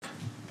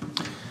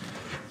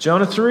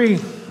Jonah 3.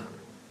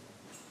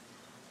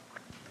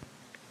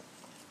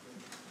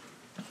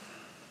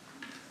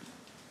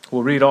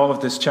 We'll read all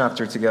of this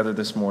chapter together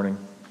this morning.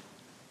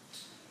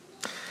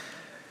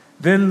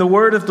 Then the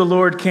word of the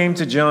Lord came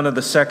to Jonah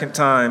the second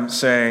time,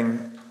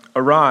 saying,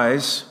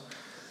 "Arise,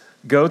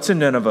 go to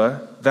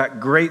Nineveh, that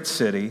great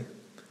city,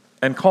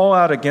 and call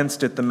out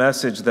against it the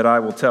message that I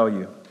will tell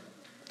you."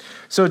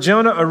 So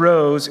Jonah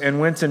arose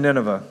and went to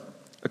Nineveh,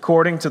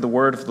 according to the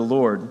word of the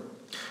Lord.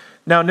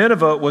 Now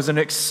Nineveh was an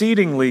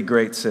exceedingly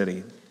great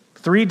city,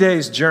 3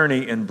 days'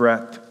 journey in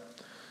breadth.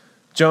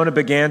 Jonah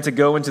began to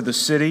go into the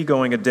city,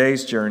 going a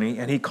day's journey,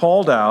 and he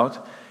called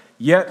out,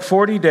 "Yet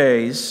 40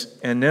 days,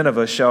 and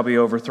Nineveh shall be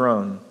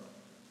overthrown."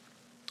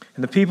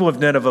 And the people of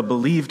Nineveh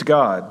believed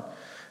God.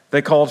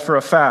 They called for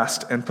a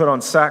fast and put on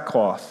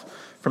sackcloth,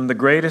 from the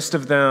greatest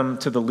of them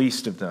to the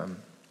least of them.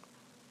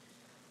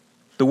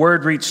 The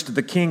word reached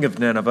the king of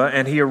Nineveh,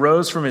 and he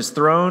arose from his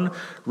throne,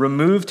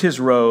 removed his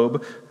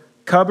robe,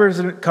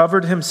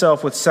 covered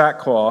himself with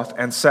sackcloth,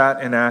 and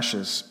sat in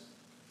ashes.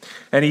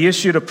 And he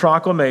issued a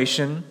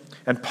proclamation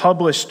and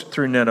published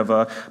through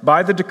Nineveh,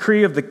 "By the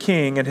decree of the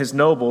king and his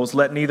nobles,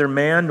 let neither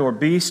man nor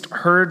beast,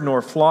 herd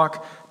nor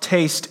flock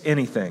taste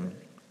anything.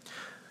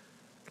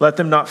 Let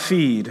them not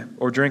feed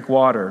or drink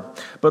water,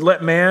 but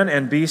let man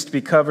and beast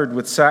be covered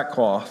with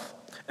sackcloth,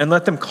 and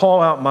let them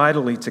call out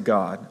mightily to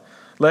God.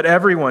 Let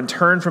everyone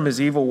turn from his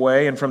evil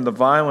way and from the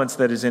violence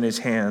that is in his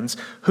hands.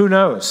 Who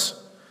knows?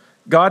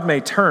 God may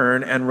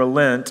turn and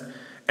relent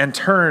and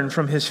turn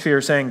from his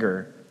fierce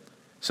anger,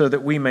 so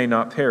that we may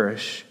not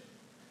perish."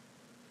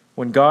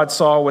 When God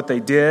saw what they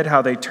did,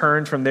 how they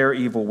turned from their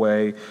evil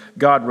way,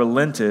 God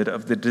relented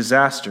of the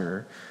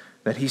disaster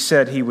that he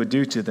said he would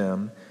do to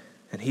them,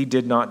 and he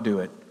did not do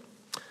it.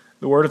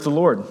 The word of the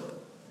Lord.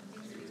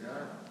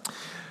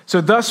 So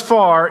thus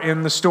far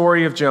in the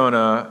story of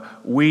Jonah,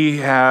 we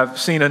have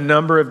seen a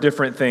number of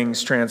different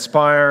things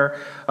transpire.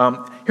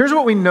 Here's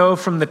what we know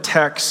from the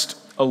text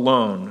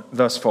alone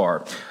thus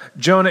far.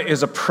 Jonah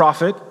is a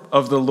prophet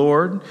of the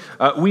Lord.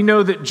 We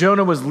know that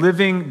Jonah was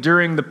living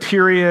during the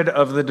period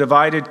of the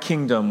divided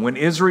kingdom, when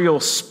Israel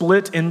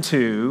split in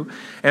two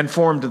and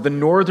formed the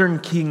northern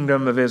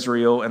kingdom of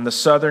Israel and the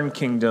southern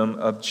kingdom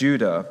of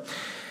Judah.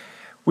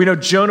 We know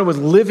Jonah was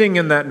living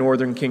in that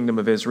northern kingdom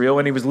of Israel,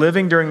 and he was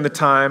living during the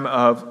time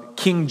of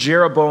King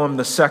Jeroboam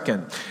II.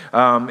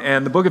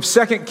 And the book of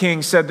 2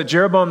 Kings said that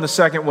Jeroboam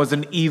II was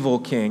an evil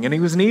king, and he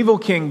was an evil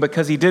king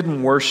because he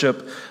didn't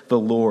worship the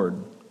Lord.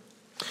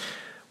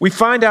 We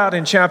find out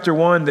in chapter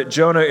 1 that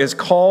Jonah is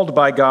called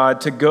by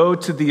God to go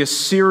to the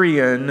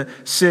Assyrian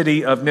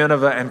city of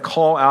Nineveh and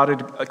call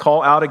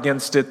out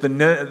against it. The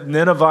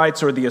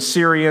Ninevites, or the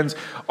Assyrians,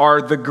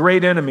 are the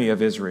great enemy of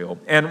Israel.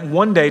 And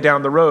one day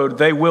down the road,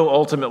 they will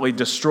ultimately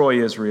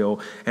destroy Israel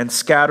and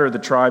scatter the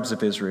tribes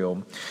of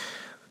Israel.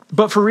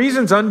 But for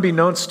reasons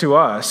unbeknownst to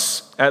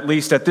us, at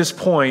least at this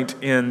point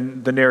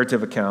in the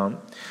narrative account,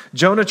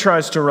 Jonah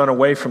tries to run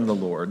away from the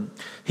Lord.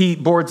 He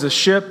boards a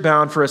ship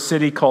bound for a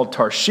city called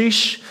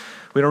Tarshish.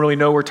 We don't really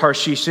know where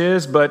Tarshish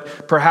is,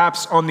 but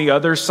perhaps on the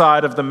other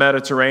side of the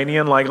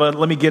Mediterranean, like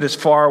let me get as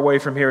far away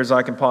from here as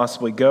I can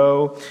possibly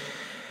go.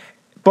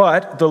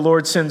 But the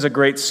Lord sends a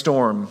great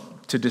storm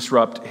to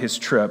disrupt his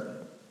trip.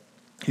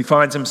 He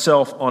finds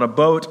himself on a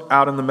boat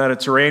out in the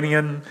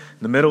Mediterranean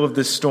in the middle of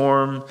this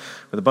storm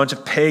with a bunch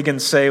of pagan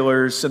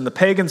sailors. And the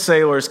pagan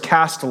sailors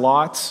cast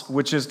lots,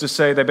 which is to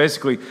say they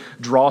basically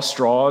draw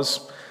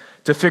straws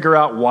to figure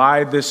out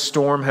why this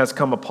storm has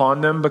come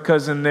upon them,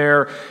 because in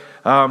their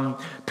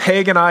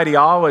pagan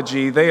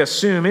ideology, they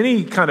assume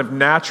any kind of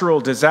natural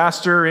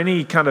disaster,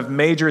 any kind of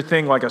major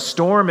thing like a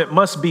storm, it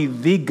must be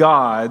the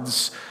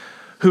gods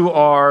who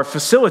are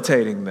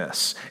facilitating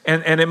this.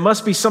 And it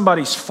must be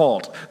somebody's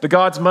fault. The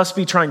gods must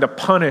be trying to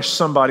punish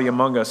somebody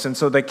among us. And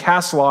so they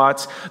cast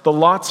lots. The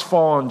lots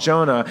fall on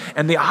Jonah.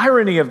 And the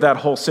irony of that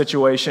whole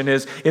situation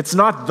is it's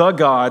not the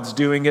gods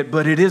doing it,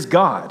 but it is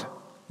God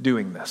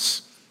doing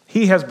this.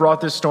 He has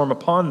brought this storm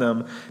upon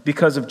them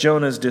because of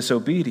Jonah's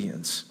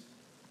disobedience.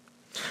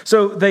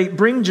 So they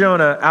bring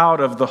Jonah out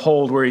of the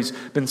hold where he's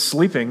been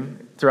sleeping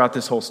throughout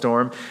this whole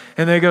storm.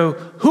 And they go,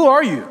 "Who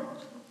are you?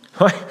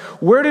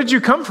 Where did you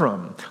come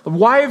from?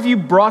 Why have you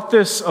brought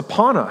this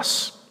upon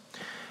us?"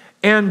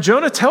 And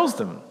Jonah tells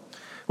them.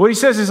 What he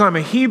says is, "I'm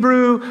a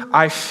Hebrew.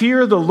 I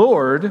fear the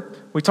Lord."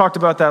 We talked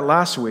about that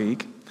last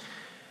week.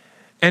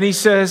 And he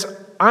says,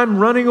 "I'm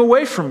running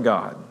away from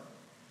God."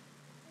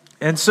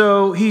 And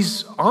so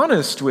he's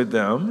honest with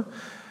them.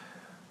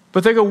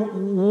 But they go,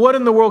 "What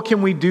in the world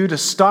can we do to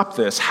stop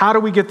this? How do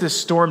we get this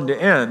storm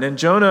to end?" And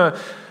Jonah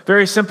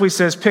very simply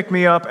says, "Pick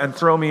me up and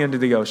throw me into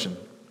the ocean,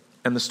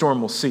 and the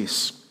storm will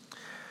cease."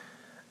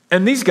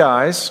 And these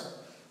guys,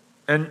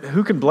 and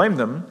who can blame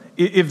them,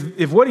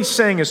 if what he's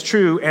saying is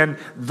true and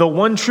the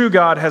one true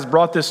God has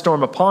brought this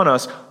storm upon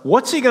us,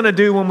 what's he going to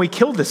do when we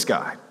kill this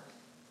guy?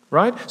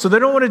 Right? So they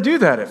don't want to do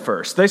that at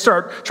first. They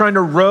start trying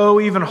to row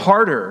even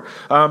harder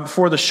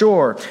for the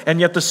shore, and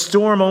yet the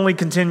storm only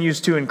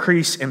continues to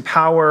increase in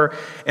power,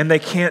 and they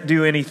can't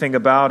do anything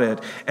about it.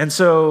 And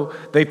so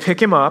they pick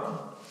him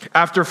up,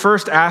 after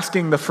first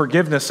asking the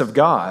forgiveness of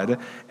God,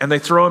 and they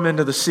throw him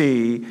into the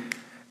sea,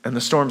 and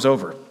the storm's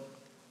over.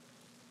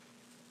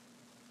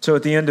 So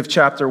at the end of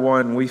chapter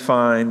 1, we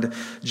find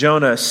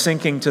Jonah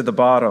sinking to the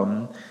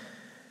bottom,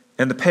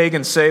 and the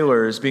pagan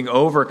sailors being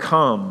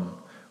overcome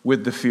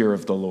with the fear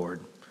of the Lord,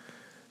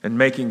 and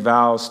making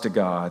vows to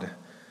God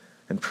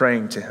and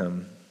praying to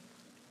him.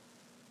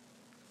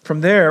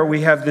 From there,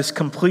 we have this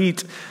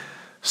complete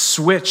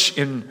switch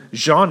in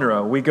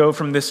genre. We go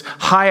from this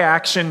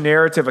high-action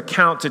narrative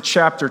account to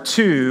chapter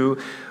 2,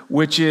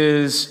 which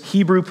is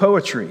Hebrew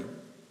poetry.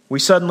 We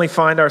suddenly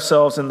find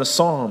ourselves in the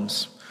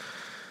Psalms.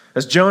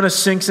 As Jonah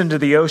sinks into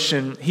the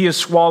ocean, he is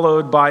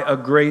swallowed by a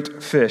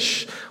great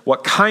fish.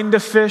 What kind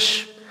of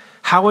fish?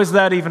 How is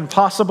that even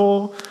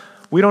possible?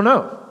 We don't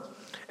know.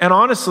 And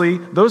honestly,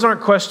 those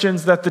aren't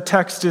questions that the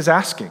text is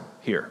asking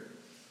here.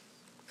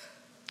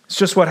 It's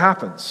just what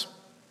happens.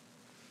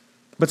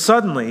 But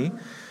suddenly,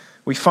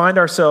 we find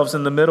ourselves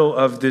in the middle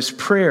of this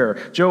prayer.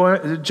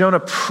 Jonah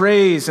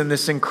prays in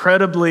this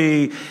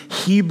incredibly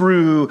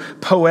Hebrew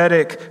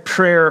poetic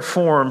prayer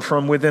form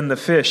from within the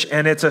fish.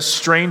 And it's a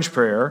strange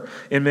prayer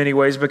in many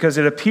ways because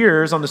it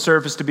appears on the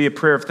surface to be a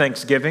prayer of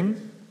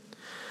thanksgiving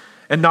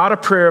and not a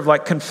prayer of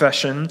like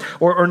confession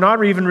or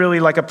not even really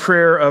like a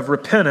prayer of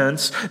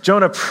repentance.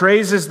 Jonah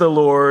praises the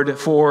Lord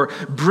for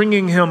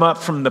bringing him up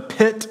from the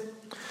pit,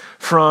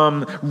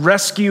 from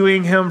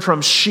rescuing him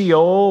from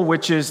Sheol,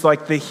 which is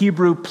like the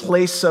Hebrew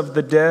place of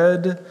the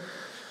dead.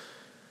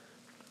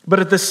 But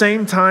at the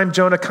same time,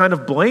 Jonah kind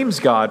of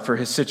blames God for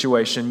his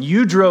situation.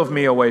 You drove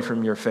me away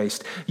from your face.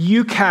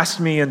 You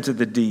cast me into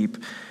the deep.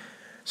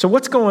 So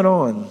what's going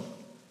on?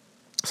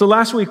 So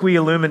last week we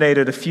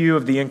illuminated a few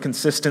of the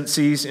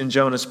inconsistencies in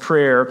Jonah's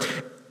prayer.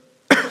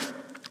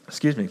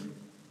 Excuse me.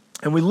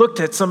 And we looked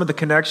at some of the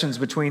connections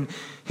between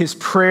his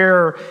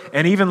prayer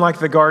and even like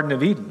the Garden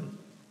of Eden.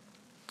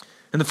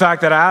 And the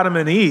fact that Adam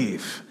and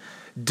Eve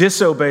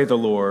disobey the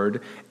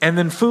Lord and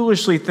then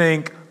foolishly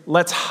think,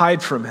 let's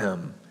hide from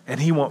him and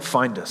he won't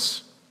find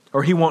us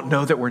or he won't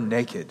know that we're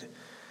naked.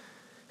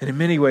 And in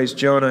many ways,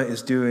 Jonah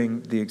is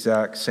doing the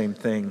exact same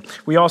thing.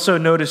 We also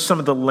noticed some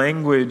of the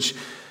language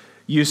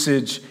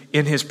usage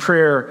in his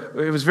prayer.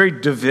 It was very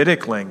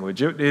Davidic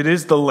language. It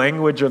is the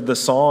language of the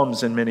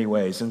Psalms in many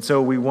ways. And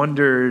so we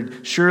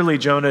wondered, surely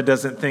Jonah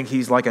doesn't think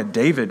he's like a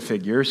David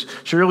figure.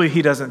 Surely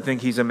he doesn't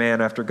think he's a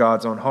man after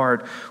God's own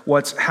heart.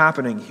 What's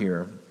happening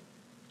here?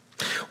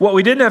 What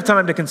we didn't have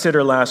time to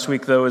consider last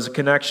week, though, is a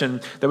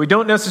connection that we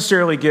don't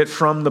necessarily get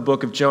from the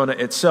book of Jonah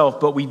itself,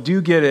 but we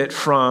do get it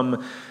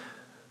from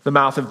the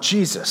mouth of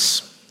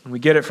Jesus. We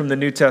get it from the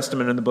New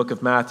Testament in the book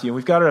of Matthew.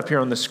 We've got it up here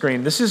on the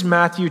screen. This is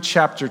Matthew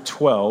chapter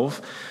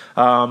 12,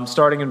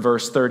 starting in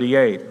verse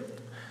 38.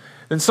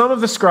 Then some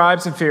of the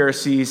scribes and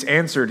Pharisees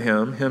answered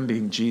him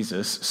being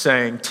Jesus,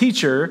 saying,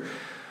 "Teacher,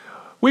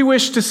 we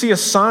wish to see a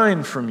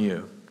sign from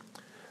you."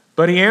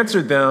 But he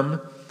answered them,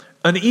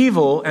 "An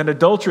evil and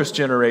adulterous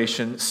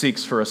generation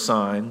seeks for a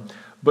sign,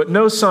 but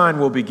no sign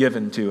will be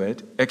given to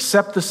it,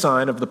 except the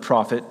sign of the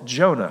prophet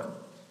Jonah.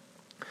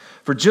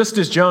 For just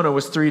as Jonah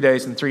was 3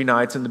 days and 3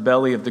 nights in the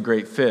belly of the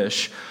great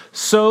fish,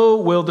 so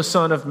will the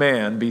Son of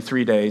Man be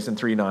 3 days and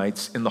 3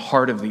 nights in the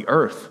heart of the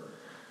earth.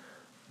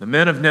 The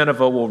men of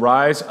Nineveh will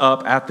rise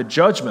up at the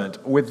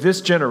judgment with this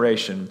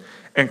generation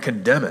and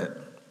condemn it.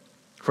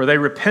 For they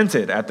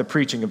repented at the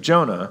preaching of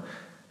Jonah,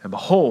 and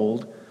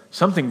behold,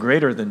 something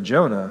greater than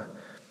Jonah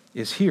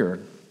is here."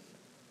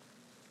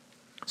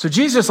 So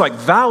Jesus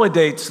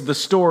validates the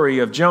story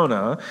of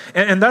Jonah,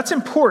 and that's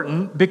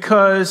important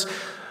because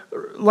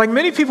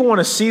many people want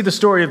to see the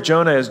story of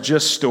Jonah as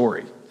just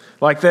story,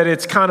 like that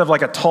it's kind of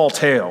like a tall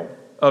tale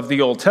of the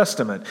Old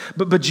Testament.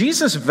 But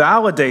Jesus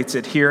validates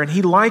it here, and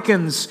he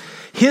likens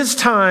his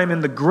time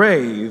in the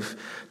grave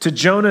to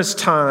Jonah's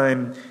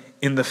time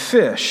in the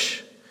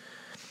fish.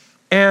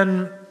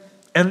 And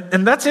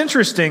that's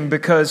interesting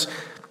because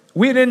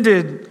we had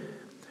ended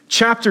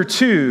chapter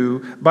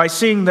 2 by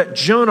seeing that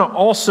Jonah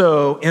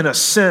also, in a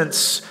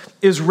sense,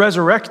 is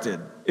resurrected,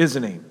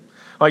 isn't he?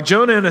 Like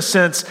Jonah, in a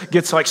sense,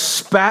 gets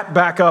spat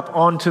back up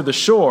onto the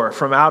shore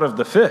from out of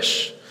the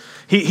fish.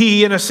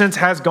 He, in a sense,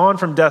 has gone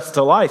from death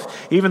to life,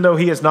 even though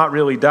he has not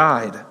really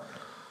died.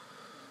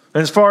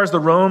 And as far as the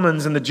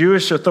Romans and the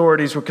Jewish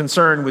authorities were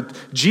concerned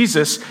with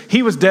Jesus,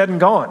 he was dead and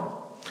gone,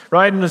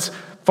 right? And as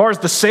far as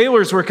the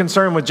sailors were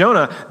concerned with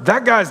Jonah,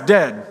 that guy's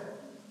dead,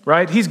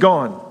 right? He's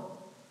gone.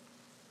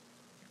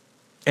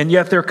 And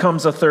yet there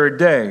comes a third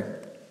day.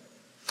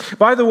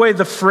 By the way,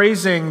 the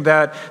phrasing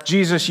that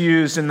Jesus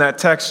used in that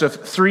text of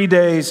 3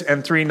 days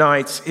and 3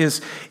 nights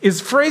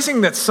is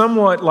phrasing that's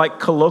somewhat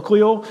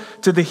colloquial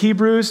to the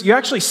Hebrews. You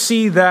actually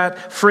see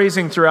that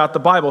phrasing throughout the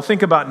Bible.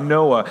 Think about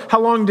Noah. How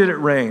long did it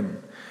rain?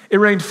 It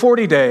rained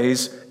 40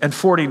 days and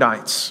 40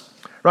 nights.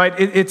 Right?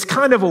 It's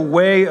kind of a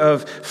way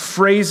of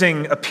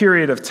phrasing a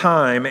period of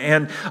time.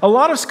 And a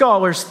lot of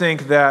scholars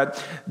think that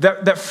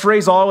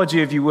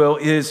phraseology, if you will,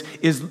 is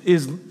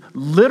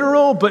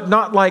literal, but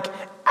not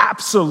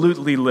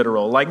absolutely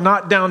literal,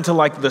 not down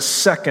to the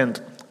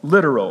second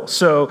literal.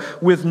 So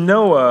with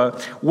Noah,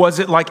 was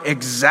it like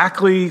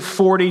exactly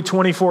 40,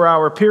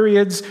 24-hour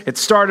periods? It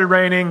started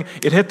raining,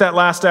 it hit that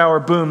last hour,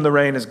 boom, the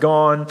rain is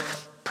gone.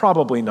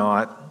 Probably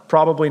not.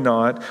 Probably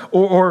not.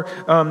 Or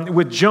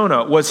with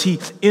Jonah, was he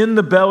in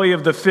the belly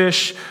of the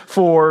fish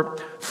for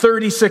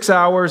 36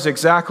 hours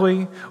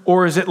exactly?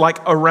 Or is it like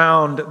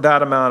around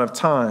that amount of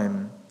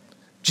time?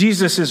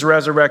 Jesus is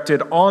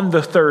resurrected on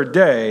the third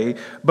day,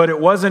 but it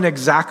wasn't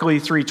exactly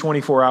 3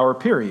 24-hour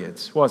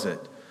periods, was it?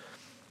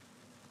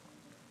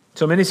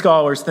 So many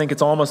scholars think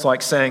it's almost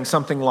like saying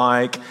something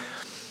like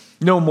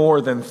no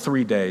more than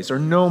 3 days, or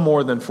no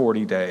more than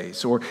 40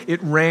 days, or it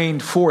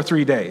rained for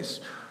 3 days,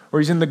 or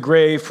he's in the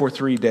grave for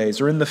 3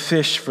 days, or in the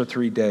fish for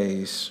 3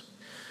 days.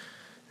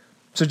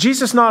 So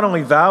Jesus not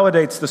only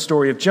validates the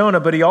story of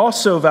Jonah, but he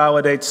also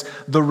validates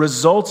the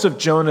results of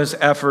Jonah's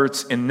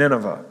efforts in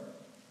Nineveh.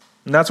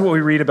 And that's what we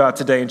read about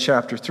today in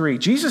chapter 3.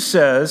 Jesus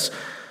says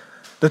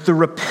that the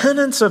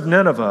repentance of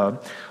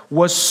Nineveh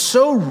was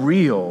so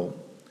real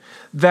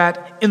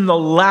that in the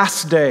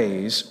last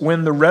days,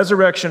 when the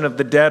resurrection of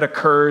the dead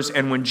occurs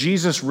and when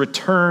Jesus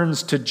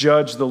returns to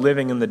judge the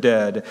living and the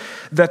dead,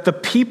 that the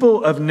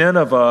people of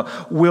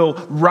Nineveh will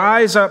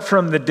rise up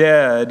from the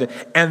dead,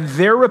 and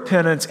their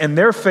repentance and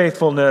their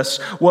faithfulness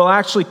will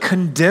actually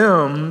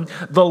condemn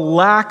the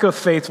lack of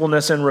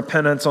faithfulness and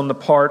repentance on the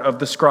part of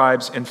the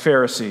scribes and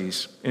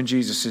Pharisees in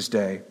Jesus'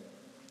 day.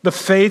 The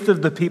faith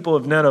of the people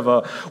of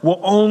Nineveh will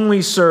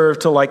only serve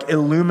to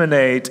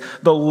illuminate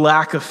the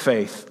lack of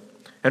faith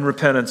and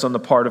repentance on the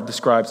part of the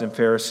scribes and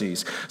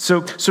Pharisees.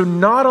 So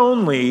not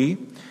only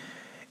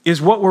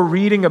is what we're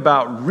reading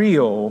about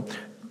real,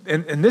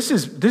 and this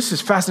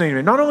is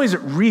fascinating, not only is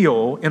it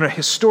real in a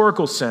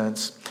historical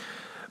sense,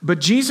 but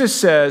Jesus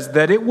says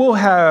that it will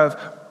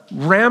have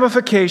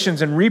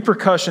ramifications and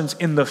repercussions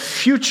in the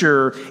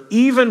future,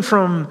 even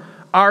from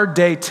our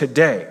day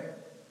today.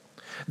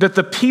 That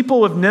the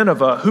people of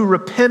Nineveh who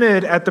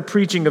repented at the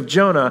preaching of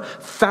Jonah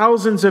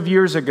thousands of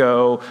years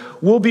ago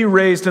will be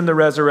raised in the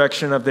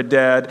resurrection of the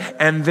dead,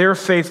 and their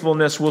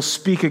faithfulness will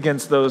speak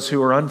against those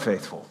who are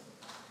unfaithful.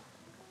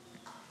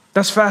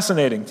 That's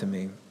fascinating to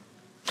me.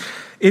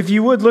 If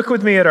you would, look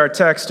with me at our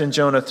text in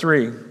Jonah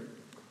 3.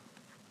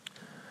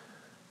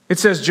 It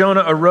says,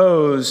 Jonah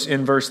arose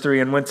in verse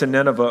 3 and went to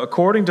Nineveh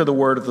according to the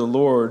word of the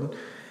Lord.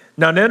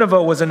 Now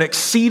Nineveh was an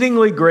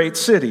exceedingly great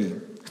city,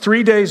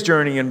 3 days'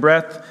 journey in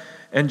breadth.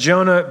 And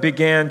Jonah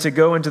began to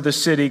go into the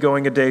city,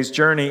 going a day's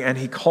journey, and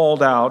he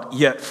called out,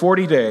 yet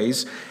 40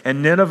 days,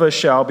 and Nineveh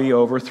shall be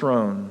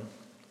overthrown.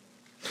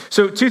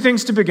 So 2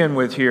 things to begin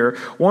with here.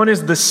 One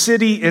is the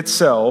city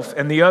itself,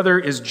 and the other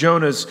is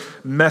Jonah's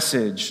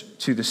message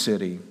to the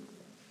city.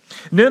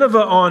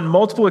 Nineveh, on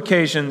multiple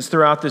occasions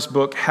throughout this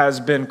book, has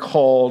been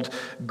called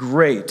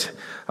great.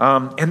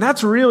 And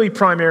that's really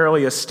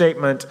primarily a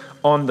statement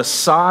on the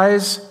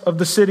size of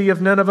the city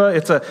of Nineveh.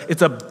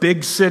 It's a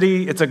big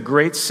city. It's a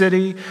great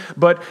city.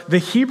 But the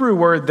Hebrew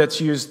word that's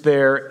used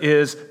there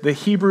is the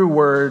Hebrew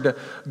word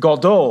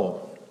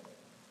gadol.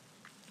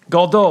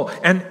 Gadol.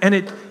 And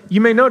it,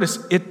 you may notice,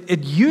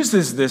 it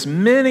uses this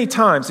many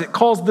times. It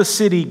calls the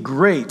city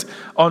great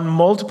on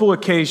multiple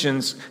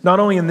occasions, not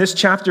only in this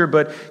chapter,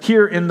 but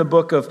here in the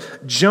book of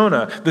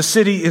Jonah. The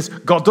city is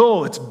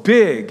gadol, it's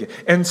big.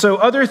 And so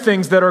other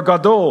things that are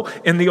gadol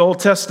in the Old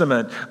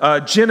Testament,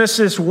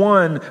 Genesis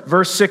 1,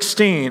 verse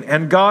 16,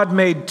 and God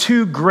made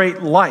 2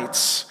 great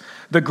lights,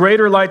 the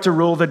greater light to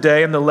rule the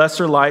day and the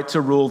lesser light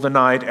to rule the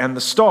night and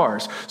the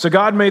stars. So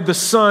God made the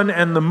sun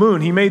and the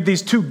moon. He made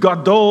these 2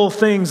 gadol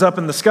things up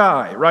in the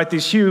sky, right?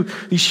 These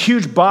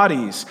huge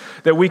bodies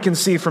that we can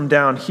see from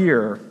down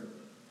here.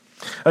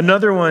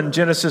 Another one,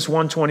 Genesis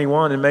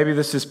 1:21, and maybe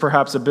this is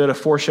perhaps a bit of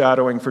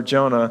foreshadowing for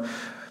Jonah.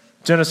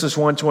 Genesis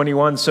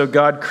 1:21, so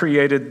God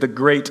created the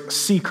great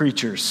sea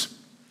creatures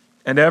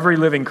and every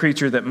living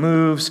creature that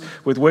moves,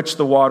 with which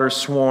the waters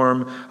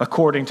swarm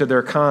according to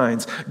their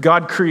kinds.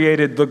 God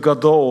created the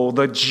gadol,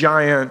 the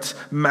giant,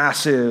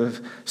 massive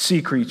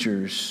sea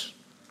creatures.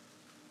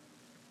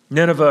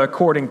 Nineveh,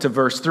 according to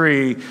verse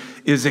 3,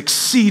 is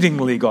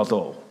exceedingly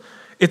gadol.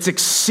 It's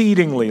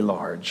exceedingly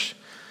large.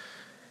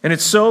 And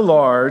it's so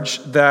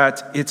large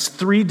that it's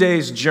 3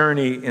 days'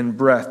 journey in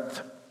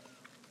breadth.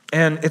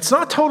 And it's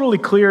not totally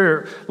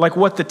clear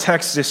what the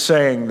text is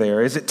saying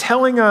there. Is it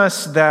telling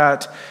us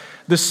that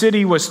the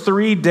city was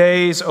 3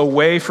 days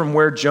away from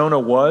where Jonah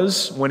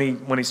was when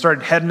he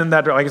started heading in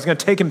that direction? It's going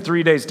to take him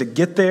 3 days to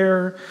get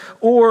there?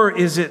 Or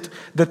is it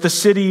that the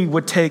city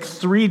would take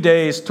 3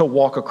 days to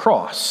walk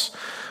across?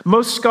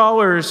 Most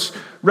scholars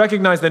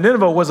recognize that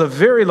Nineveh was a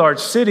very large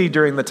city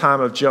during the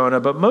time of Jonah,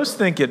 but most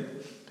think it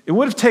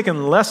would have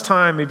taken less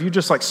time if you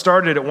just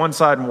started at one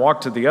side and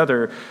walked to the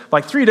other.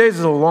 3 days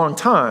is a long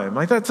time.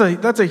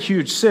 That's a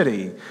huge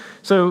city.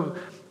 So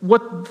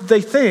what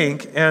they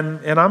think, and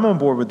I'm on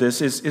board with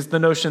this, is the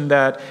notion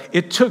that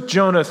it took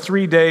Jonah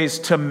 3 days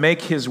to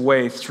make his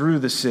way through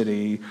the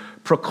city,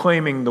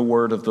 proclaiming the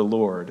word of the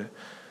Lord.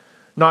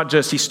 Not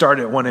just he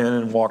started at one end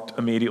and walked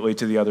immediately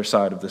to the other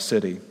side of the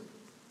city.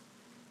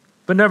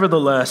 But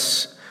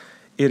nevertheless,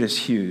 it is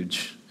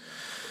huge.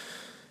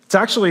 It's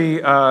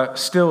actually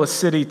still a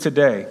city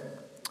today,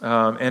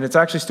 and it's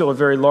actually still a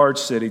very large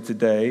city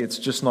today. It's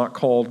just not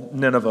called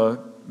Nineveh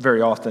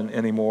very often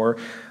anymore,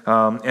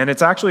 and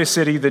it's actually a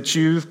city that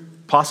you've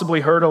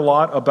possibly heard a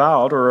lot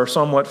about or are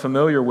somewhat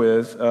familiar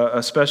with,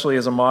 especially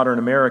as a modern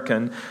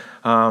American.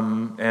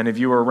 And if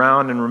you were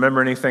around and remember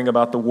anything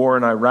about the war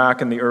in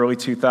Iraq in the early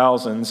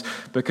 2000s,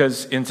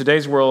 because in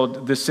today's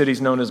world, this city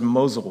is known as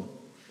Mosul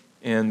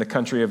in the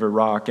country of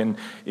Iraq. And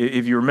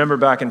if you remember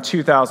back in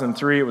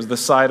 2003, it was the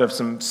site of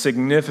some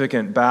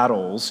significant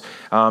battles.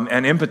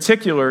 And in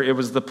particular, it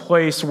was the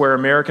place where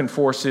American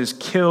forces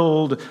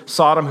killed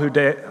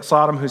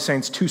Saddam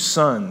Hussein's two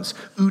sons,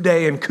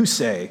 Uday and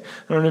Qusay.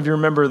 I don't know if you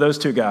remember those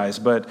two guys,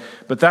 but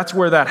that's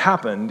where that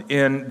happened,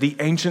 in the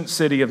ancient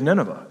city of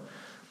Nineveh,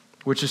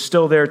 which is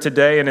still there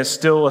today and is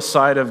still a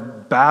site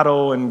of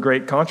battle and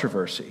great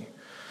controversy.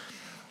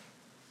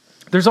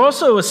 There's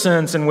also a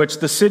sense in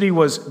which the city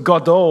was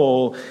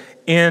gadol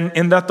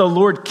in that the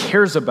Lord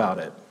cares about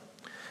it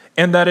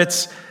and that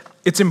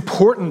it's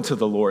important to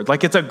the Lord.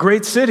 Like, it's a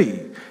great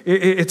city.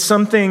 It's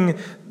something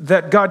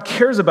that God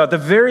cares about. The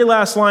very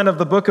last line of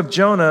the book of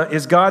Jonah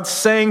is God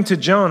saying to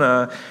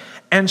Jonah,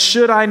 "And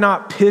should I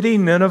not pity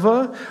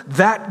Nineveh,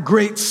 that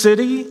great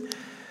city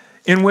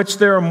in which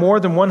there are more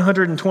than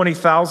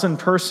 120,000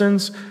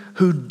 persons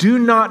who do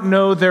not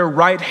know their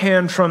right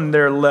hand from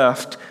their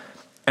left,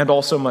 and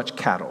also much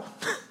cattle,"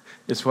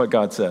 is what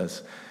God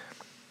says.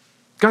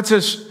 God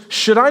says,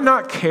 should I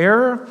not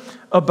care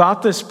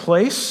about this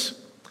place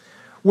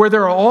where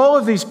there are all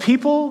of these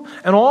people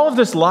and all of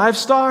this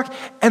livestock,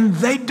 and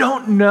they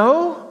don't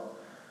know?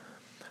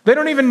 They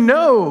don't even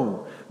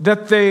know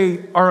that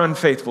they are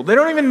unfaithful. They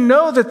don't even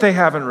know that they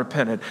haven't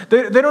repented.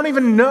 They don't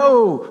even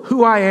know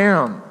who I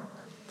am.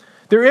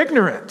 They're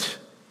ignorant.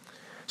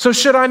 So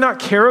should I not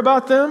care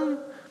about them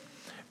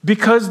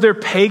because they're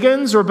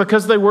pagans or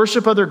because they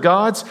worship other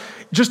gods,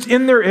 just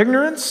in their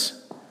ignorance?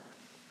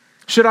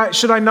 Should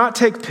I not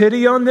take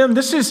pity on them?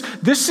 This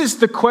is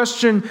the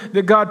question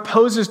that God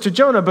poses to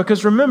Jonah,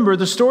 because remember,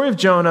 the story of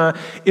Jonah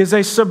is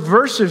a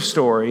subversive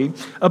story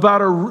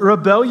about a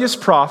rebellious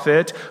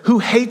prophet who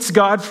hates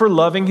God for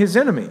loving his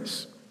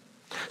enemies.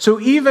 So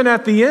even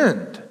at the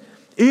end,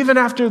 even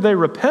after they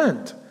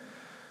repent,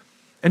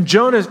 and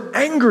Jonah's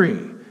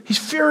angry, he's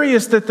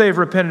furious that they've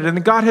repented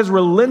and God has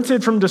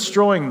relented from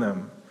destroying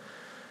them,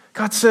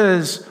 God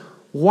says,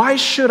 why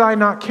should I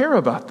not care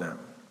about them?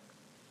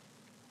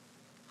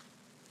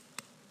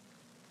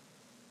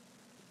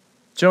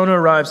 Jonah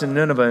arrives in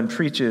Nineveh and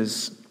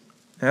preaches.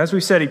 As we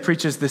said, he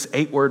preaches this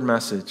 8-word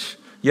message.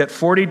 Yet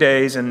 40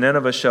 days and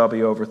Nineveh shall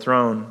be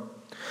overthrown.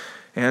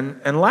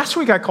 And last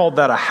week I called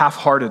that a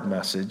half-hearted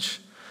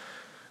message,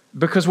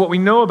 because what we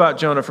know about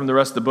Jonah from the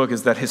rest of the book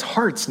is that his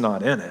heart's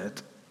not in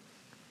it.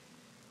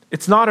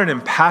 It's not an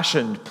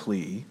impassioned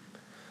plea,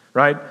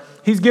 right?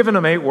 He's given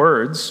them 8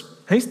 words.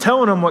 He's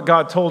telling them what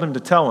God told him to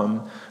tell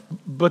him,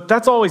 but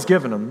that's all he's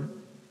given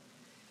them.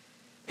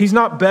 He's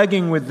not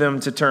begging with them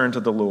to turn to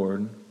the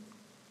Lord.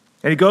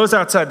 And he goes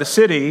outside the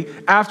city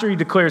after he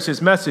declares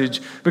his message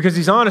because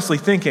he's honestly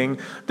thinking,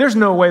 there's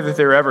no way that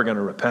they're ever going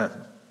to repent.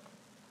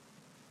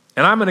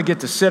 And I'm going to get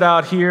to sit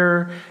out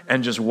here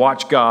and just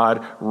watch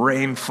God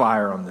rain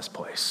fire on this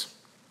place.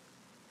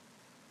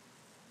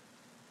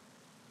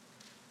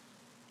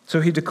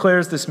 So he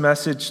declares this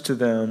message to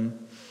them.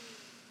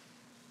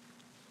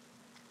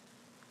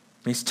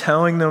 He's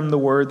telling them the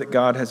word that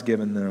God has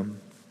given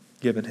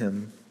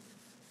him.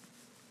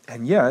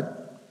 And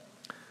yet,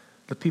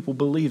 the people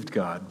believed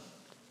God.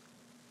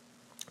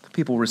 The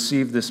people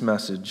received this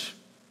message.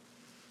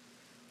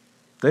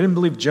 They didn't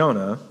believe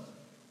Jonah,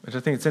 which I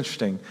think it's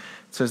interesting.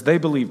 It says they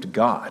believed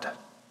God.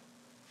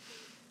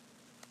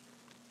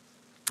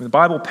 The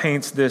Bible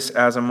paints this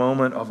as a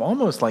moment of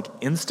almost like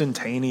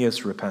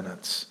instantaneous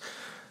repentance.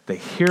 They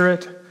hear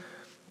it,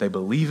 they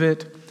believe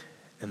it,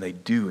 and they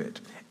do it.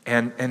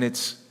 And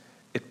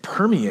it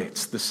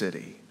permeates the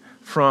city,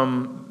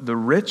 from the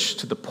rich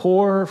to the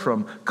poor,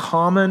 from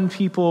common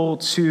people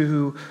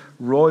to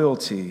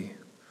royalty.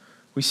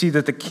 We see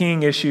that the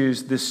king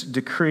issues this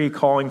decree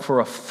calling for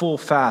a full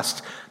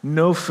fast,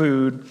 no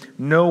food,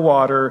 no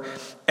water.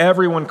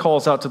 Everyone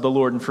calls out to the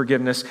Lord in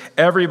forgiveness.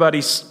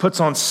 Everybody puts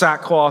on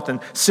sackcloth and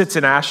sits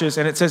in ashes.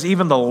 And it says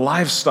even the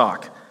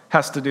livestock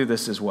has to do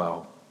this as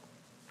well.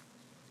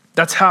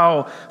 That's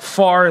how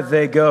far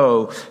they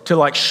go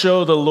to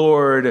show the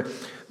Lord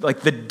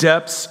the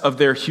depths of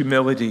their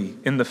humility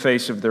in the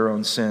face of their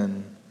own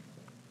sin.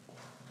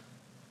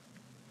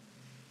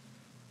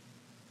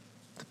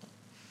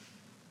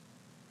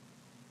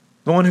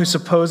 The one who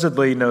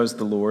supposedly knows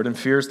the Lord and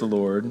fears the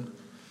Lord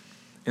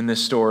in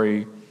this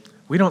story,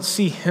 we don't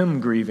see him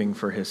grieving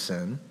for his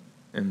sin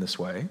in this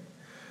way.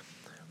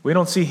 We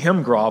don't see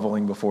him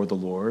groveling before the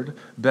Lord,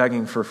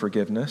 begging for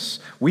forgiveness.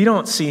 We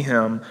don't see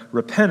him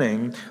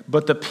repenting,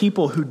 but the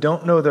people who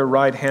don't know their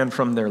right hand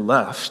from their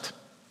left,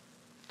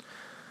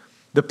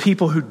 the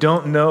people who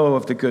don't know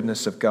of the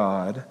goodness of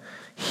God,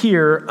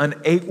 hear an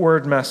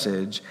 8-word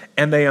message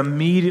and they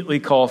immediately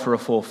call for a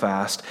full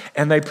fast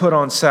and they put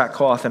on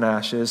sackcloth and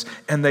ashes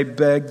and they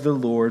beg the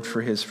Lord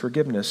for his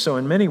forgiveness. So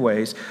in many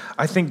ways,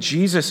 I think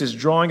Jesus is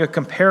drawing a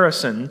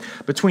comparison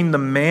between the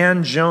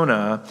man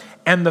Jonah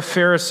and the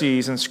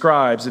Pharisees and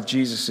scribes of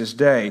Jesus'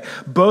 day.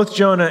 Both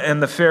Jonah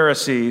and the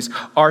Pharisees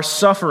are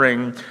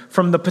suffering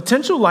from the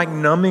potential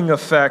numbing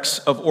effects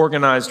of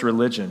organized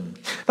religion.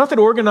 Not that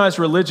organized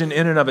religion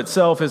in and of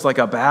itself is like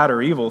a bad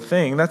or evil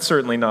thing. That's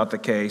certainly not the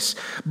case.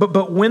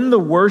 But when the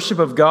worship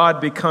of God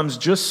becomes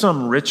just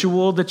some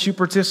ritual that you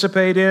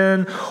participate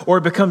in, or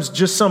it becomes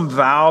just some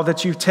vow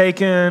that you've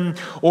taken,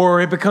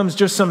 or it becomes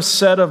just some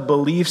set of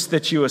beliefs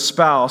that you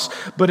espouse,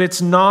 but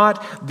it's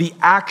not the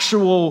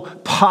actual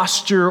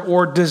posture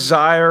or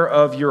desire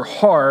of your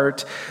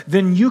heart,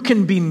 then you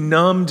can be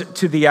numbed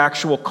to the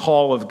actual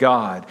call of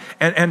God.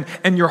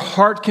 And your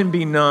heart can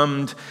be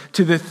numbed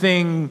to the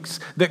things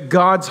that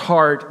God's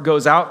heart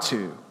goes out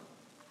to.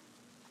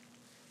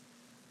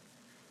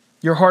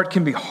 Your heart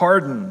can be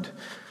hardened.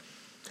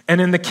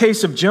 And in the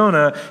case of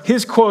Jonah,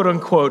 his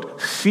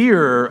quote-unquote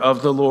fear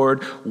of the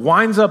Lord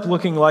winds up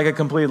looking like a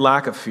complete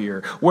lack of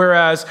fear,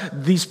 whereas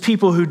these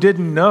people who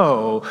didn't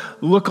know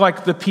look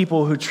like the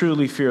people who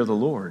truly fear the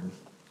Lord.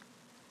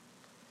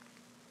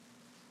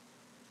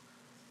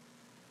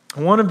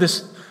 One of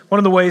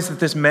the ways that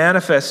this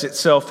manifests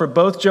itself for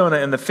both Jonah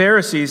and the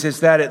Pharisees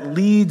is that it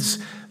leads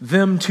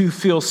them to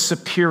feel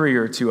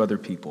superior to other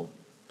people.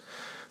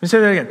 Let me say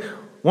that again.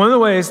 One of the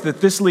ways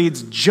that this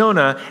leads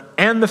Jonah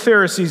and the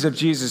Pharisees of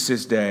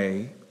Jesus'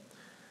 day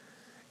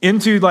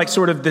into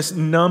sort of this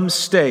numb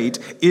state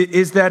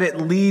is that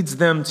it leads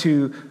them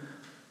to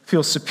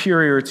feel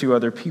superior to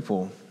other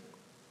people.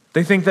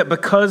 They think that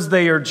because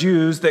they are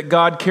Jews, that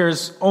God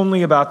cares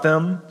only about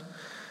them.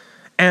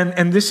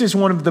 And this is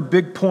one of the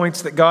big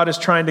points that God is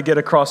trying to get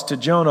across to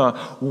Jonah.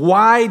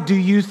 Why do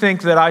you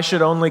think that I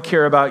should only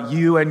care about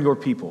you and your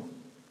people?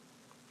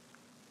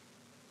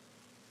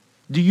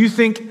 Do you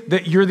think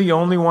that you're the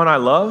only one I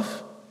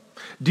love?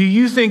 Do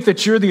you think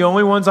that you're the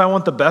only ones I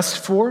want the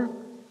best for?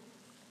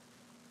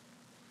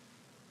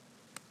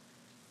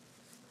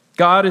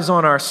 God is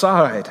on our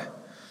side.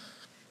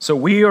 So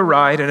we are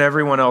right and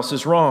everyone else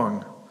is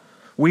wrong.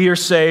 We are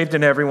saved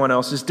and everyone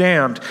else is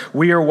damned.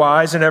 We are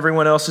wise and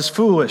everyone else is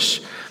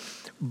foolish.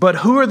 But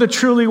who are the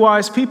truly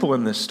wise people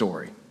in this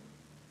story?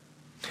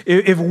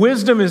 If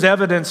wisdom is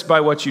evidenced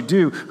by what you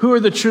do, who are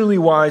the truly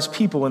wise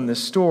people in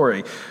this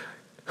story?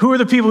 Who are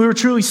the people who are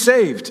truly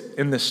saved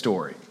in this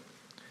story?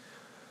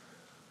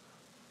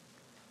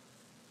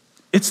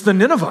 It's the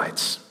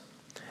Ninevites,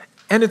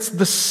 and it's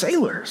the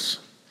sailors.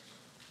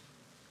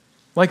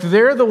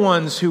 They're the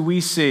ones who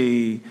we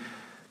see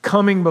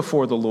coming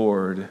before the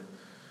Lord,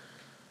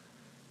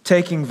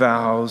 taking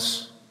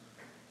vows,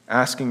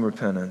 asking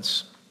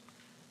repentance.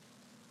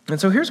 And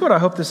so here's what I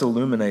hope this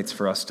illuminates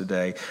for us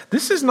today.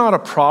 This is not a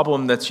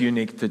problem that's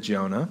unique to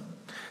Jonah.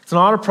 It's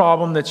not a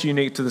problem that's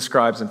unique to the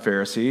scribes and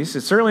Pharisees.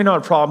 It's certainly not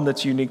a problem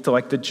that's unique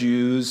to the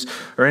Jews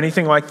or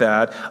anything like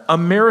that.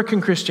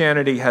 American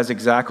Christianity has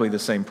exactly the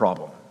same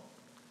problem.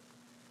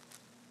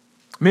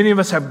 Many of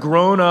us have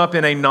grown up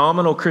in a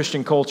nominal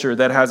Christian culture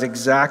that has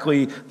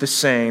exactly the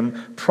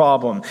same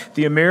problem.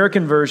 The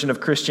American version of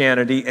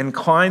Christianity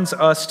inclines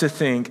us to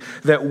think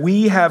that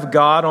we have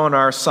God on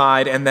our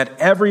side and that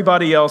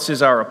everybody else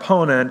is our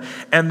opponent,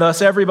 and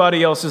thus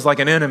everybody else is like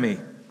an enemy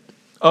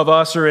of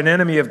us or an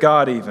enemy of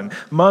God even.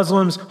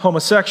 Muslims,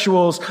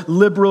 homosexuals,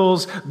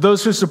 liberals,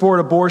 those who support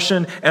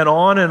abortion, and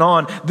on and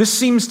on. This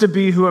seems to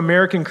be who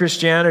American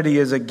Christianity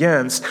is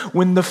against,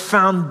 when the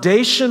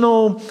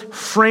foundational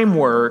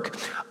framework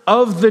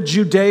of the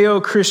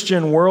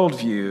Judeo-Christian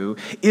worldview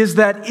is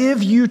that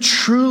if you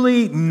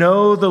truly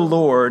know the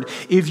Lord,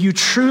 if you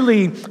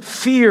truly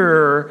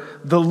fear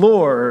the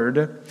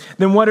Lord,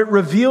 then what it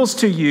reveals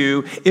to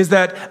you is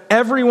that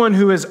everyone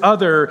who is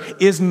other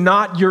is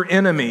not your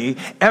enemy.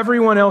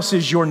 Everyone else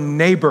is your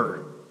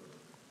neighbor.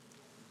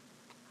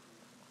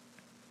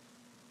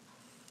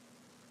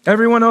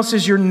 Everyone else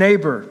is your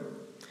neighbor,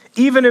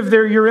 even if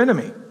they're your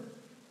enemy.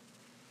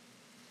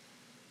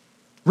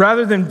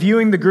 Rather than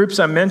viewing the groups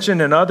I mentioned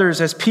and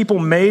others as people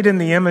made in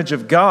the image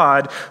of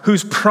God,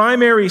 whose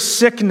primary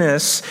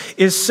sickness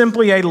is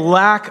simply a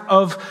lack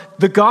of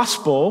the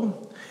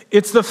gospel,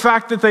 it's the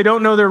fact that they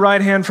don't know their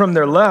right hand from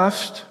their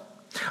left.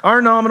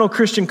 Our nominal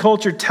Christian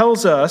culture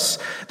tells us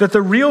that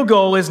the real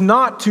goal is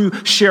not to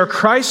share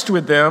Christ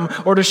with them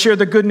or to share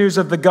the good news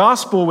of the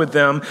gospel with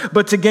them,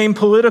 but to gain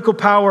political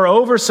power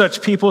over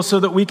such people so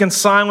that we can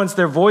silence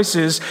their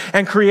voices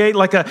and create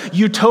a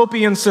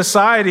utopian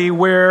society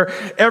where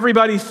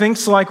everybody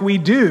thinks like we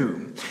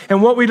do.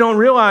 And what we don't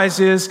realize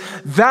is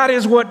that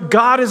is what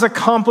God is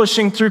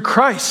accomplishing through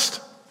Christ.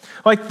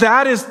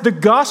 That is the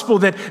gospel,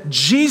 that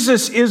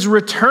Jesus is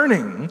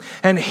returning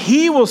and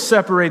he will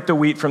separate the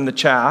wheat from the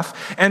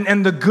chaff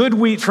and the good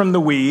wheat from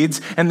the weeds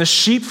and the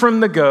sheep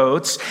from the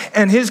goats,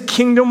 and his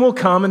kingdom will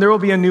come and there will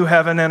be a new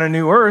heaven and a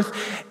new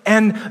earth,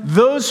 and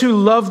those who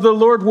love the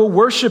Lord will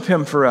worship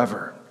him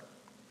forever.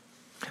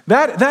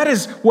 That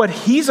is what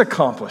he's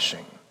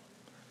accomplishing.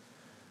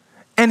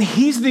 And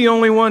he's the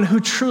only one who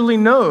truly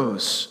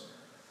knows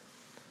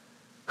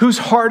whose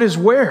heart is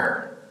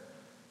where.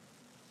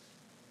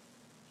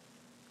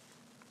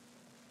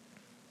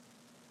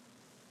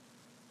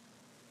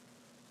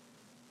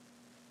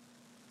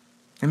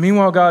 And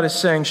meanwhile, God is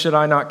saying, should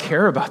I not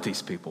care about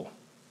these people?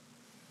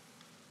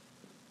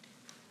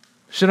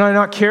 Should I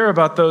not care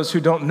about those who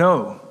don't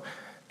know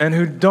and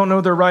who don't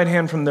know their right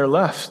hand from their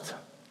left?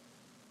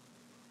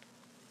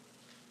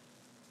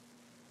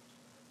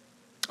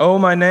 Oh,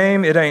 my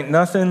name, it ain't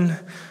nothing.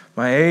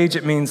 My age,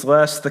 it means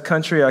less. The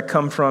country I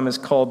come from is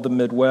called the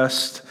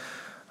Midwest.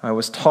 I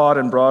was taught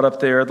and brought up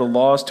there. The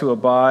laws to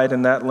abide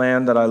in that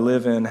land that I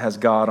live in has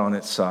God on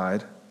its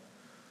side.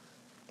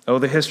 Oh,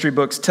 the history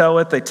books tell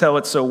it. They tell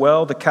it so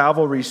well. The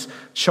cavalry's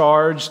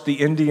charged, the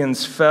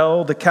Indians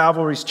fell. The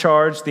cavalry's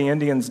charged, the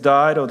Indians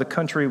died. Oh, the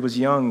country was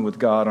young with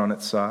God on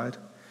its side.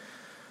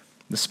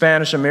 The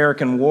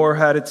Spanish-American War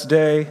had its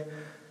day,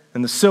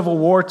 and the Civil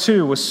War,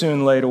 too, was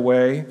soon laid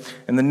away.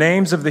 And the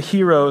names of the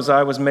heroes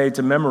I was made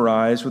to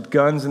memorize, with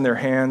guns in their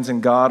hands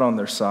and God on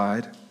their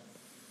side.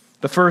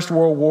 The First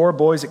World War,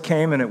 boys, it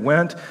came and it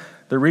went.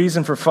 The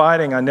reason for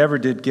fighting I never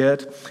did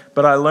get,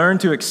 but I learned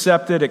to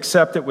accept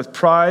it with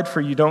pride, for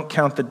you don't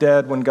count the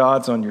dead when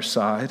God's on your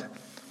side.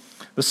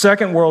 The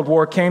Second World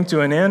War came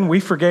to an end.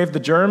 We forgave the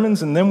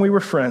Germans, and then we were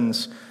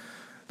friends.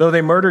 Though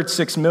they murdered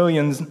 6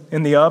 million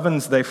in the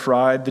ovens they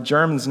fried, the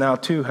Germans now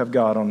too have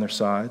God on their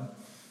side.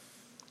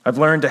 I've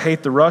learned to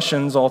hate the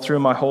Russians all through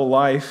my whole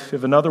life.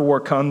 If another war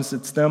comes,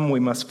 it's them we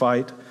must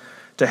fight.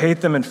 To hate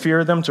them and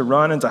fear them, to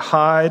run and to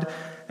hide,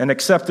 and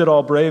accept it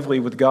all bravely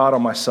with God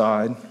on my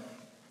side.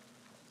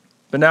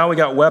 But now we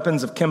got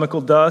weapons of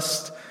chemical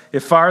dust.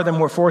 If fire them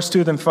we're forced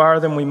to, then fire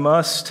them we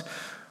must.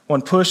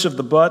 One push of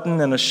the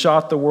button and a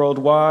shot the world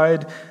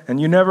wide, and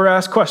you never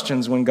ask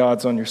questions when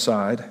God's on your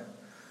side.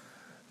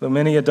 Through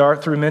many a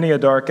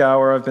dark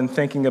hour, I've been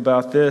thinking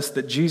about this,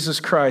 that Jesus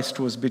Christ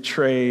was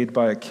betrayed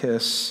by a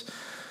kiss.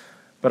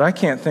 But I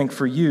can't think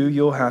for you.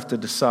 You'll have to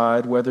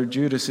decide whether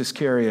Judas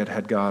Iscariot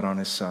had God on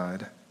his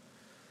side.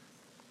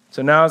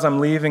 So now as I'm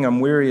leaving, I'm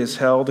weary as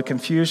hell. The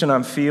confusion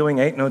I'm feeling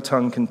ain't no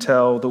tongue can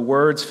tell. The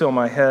words fill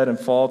my head and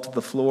fall to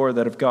the floor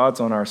that if God's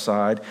on our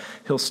side,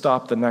 he'll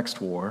stop the next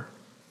war.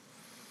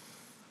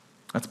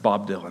 That's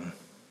Bob Dylan.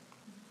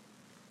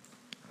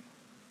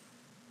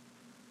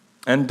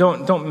 And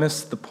don't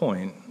miss the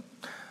point.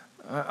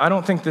 I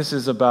don't think this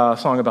is a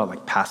song about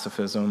like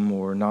pacifism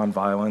or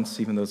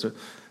nonviolence, even those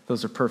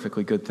are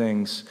perfectly good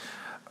things.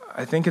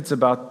 I think it's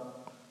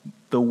about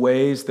the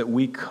ways that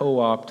we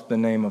co-opt the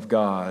name of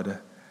God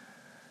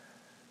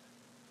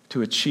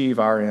to achieve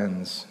our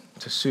ends,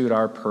 to suit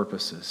our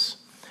purposes.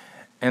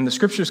 And the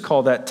scriptures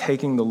call that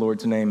taking the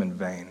Lord's name in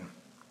vain.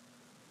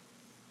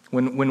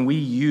 When we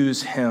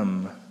use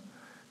him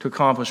to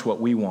accomplish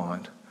what we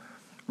want,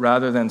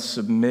 rather than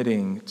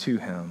submitting to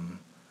him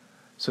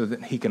so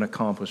that he can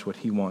accomplish what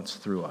he wants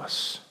through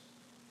us.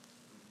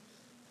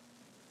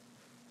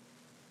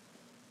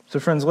 So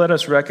friends, let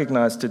us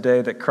recognize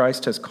today that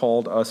Christ has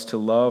called us to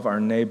love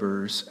our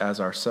neighbors as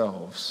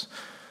ourselves.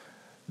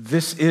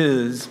 This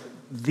is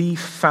the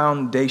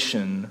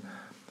foundation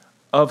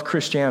of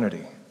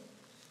Christianity.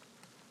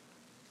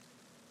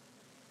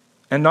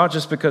 And not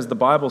just because the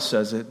Bible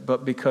says it,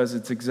 but because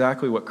it's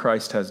exactly what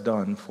Christ has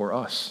done for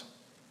us.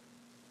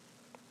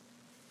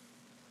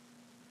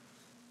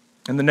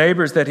 And the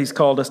neighbors that he's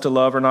called us to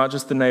love are not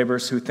just the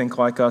neighbors who think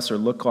like us or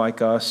look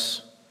like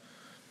us.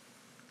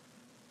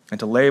 And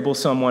to label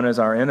someone as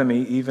our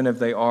enemy, even if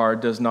they are,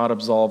 does not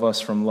absolve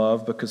us from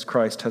love, because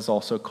Christ has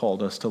also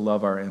called us to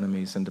love our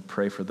enemies and to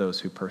pray for those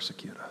who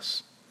persecute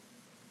us.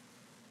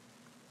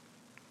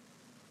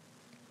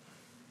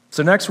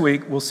 So next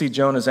week, we'll see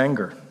Jonah's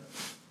anger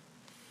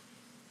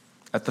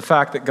at the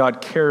fact that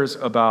God cares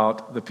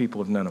about the people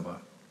of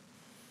Nineveh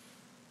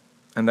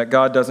and that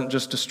God doesn't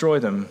just destroy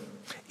them,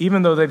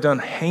 even though they've done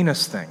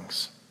heinous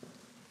things,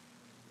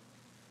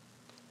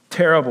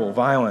 terrible,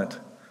 violent,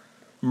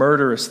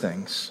 murderous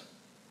things.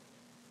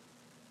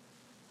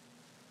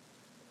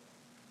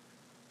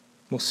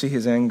 We'll see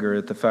his anger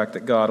at the fact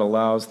that God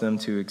allows them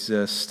to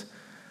exist,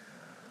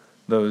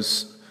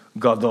 those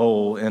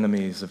Gadol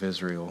enemies of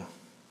Israel.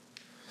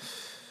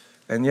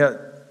 And yet,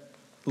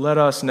 let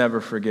us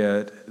never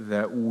forget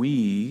that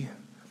we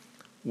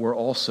were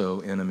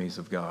also enemies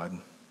of God.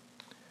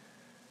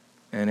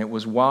 And it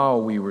was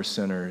while we were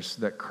sinners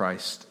that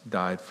Christ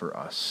died for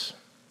us.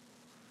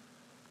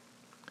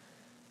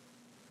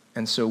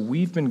 And so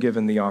we've been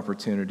given the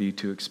opportunity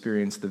to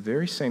experience the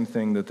very same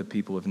thing that the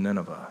people of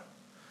Nineveh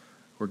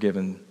were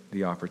given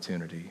the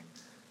opportunity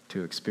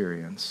to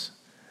experience.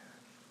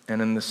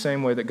 And in the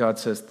same way that God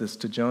says this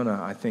to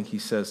Jonah, I think he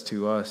says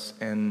to us,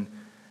 and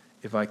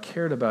if I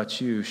cared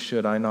about you,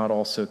 should I not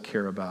also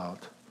care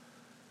about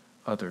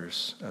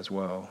others as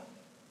well?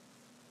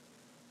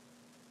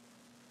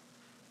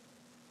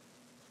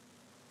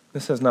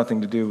 This has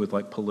nothing to do with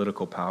like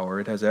political power.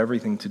 It has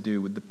everything to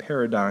do with the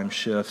paradigm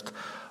shift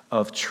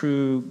of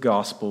true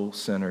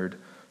gospel-centered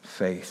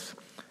faith.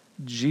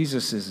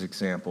 Jesus'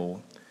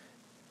 example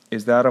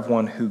is that of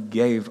one who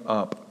gave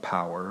up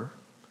power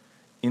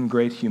in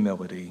great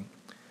humility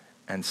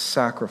and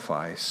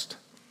sacrificed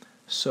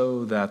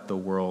so that the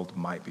world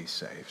might be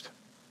saved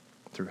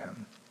through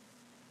him.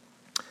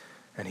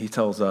 And he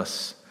tells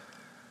us,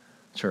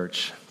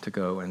 church, to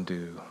go and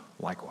do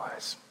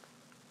likewise.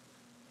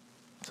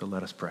 So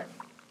let us pray.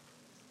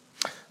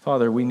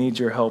 Father, we need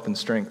your help and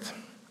strength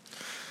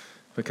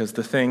because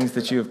the things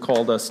that you have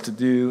called us to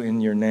do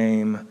in your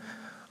name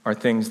are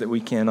things that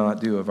we cannot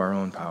do of our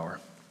own power.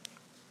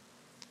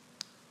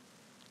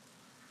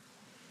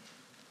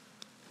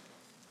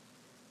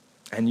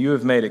 And you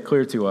have made it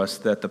clear to us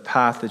that the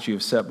path that you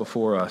have set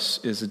before us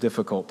is a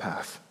difficult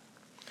path,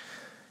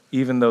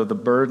 even though the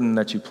burden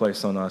that you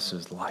place on us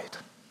is light.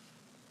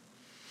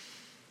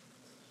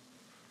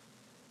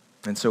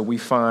 And so we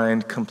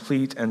find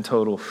complete and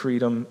total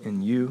freedom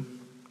in you.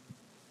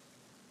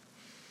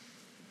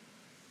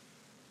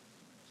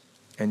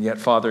 And yet,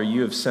 Father,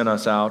 you have sent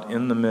us out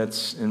in the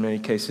midst, in many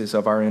cases,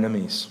 of our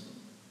enemies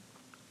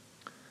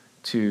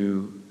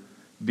to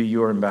be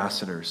your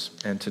ambassadors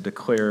and to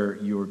declare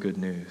your good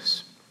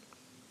news.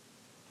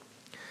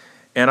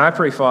 And I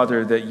pray,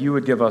 Father, that you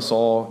would give us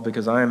all,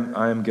 because I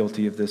am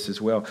guilty of this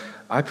as well,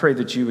 I pray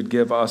that you would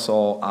give us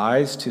all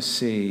eyes to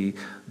see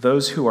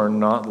those who are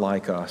not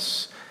like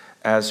us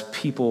as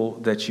people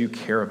that you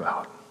care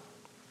about.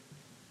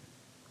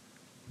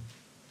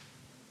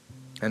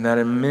 And that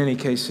in many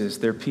cases,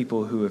 they're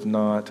people who have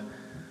not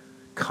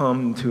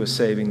come to a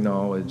saving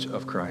knowledge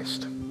of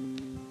Christ.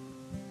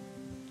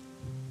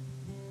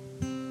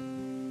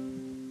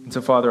 And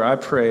so, Father, I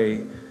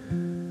pray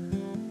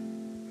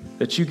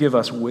that you give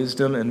us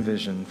wisdom and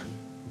vision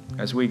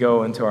as we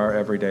go into our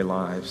everyday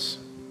lives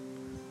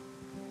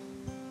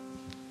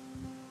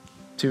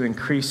to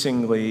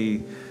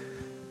increasingly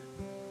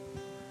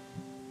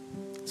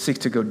seek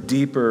to go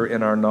deeper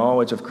in our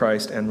knowledge of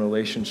Christ and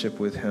relationship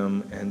with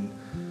him,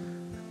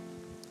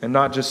 and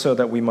not just so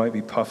that we might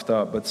be puffed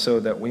up, but so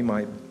that we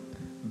might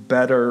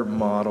better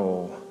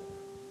model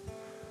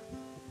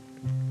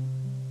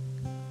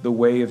the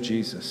way of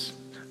Jesus.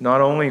 Not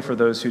only for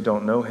those who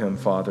don't know him,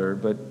 Father,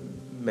 but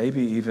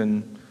maybe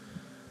even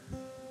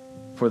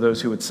for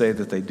those who would say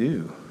that they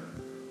do.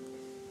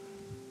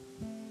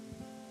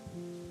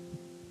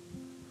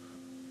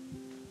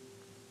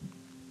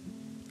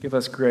 Give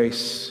us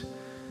grace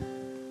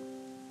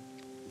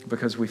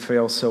because we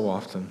fail so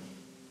often.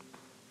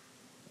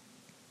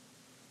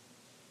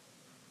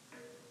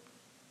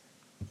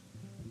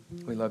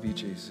 We love you,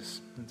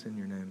 Jesus. It's in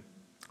your name.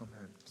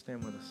 Amen.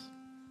 Stand with us.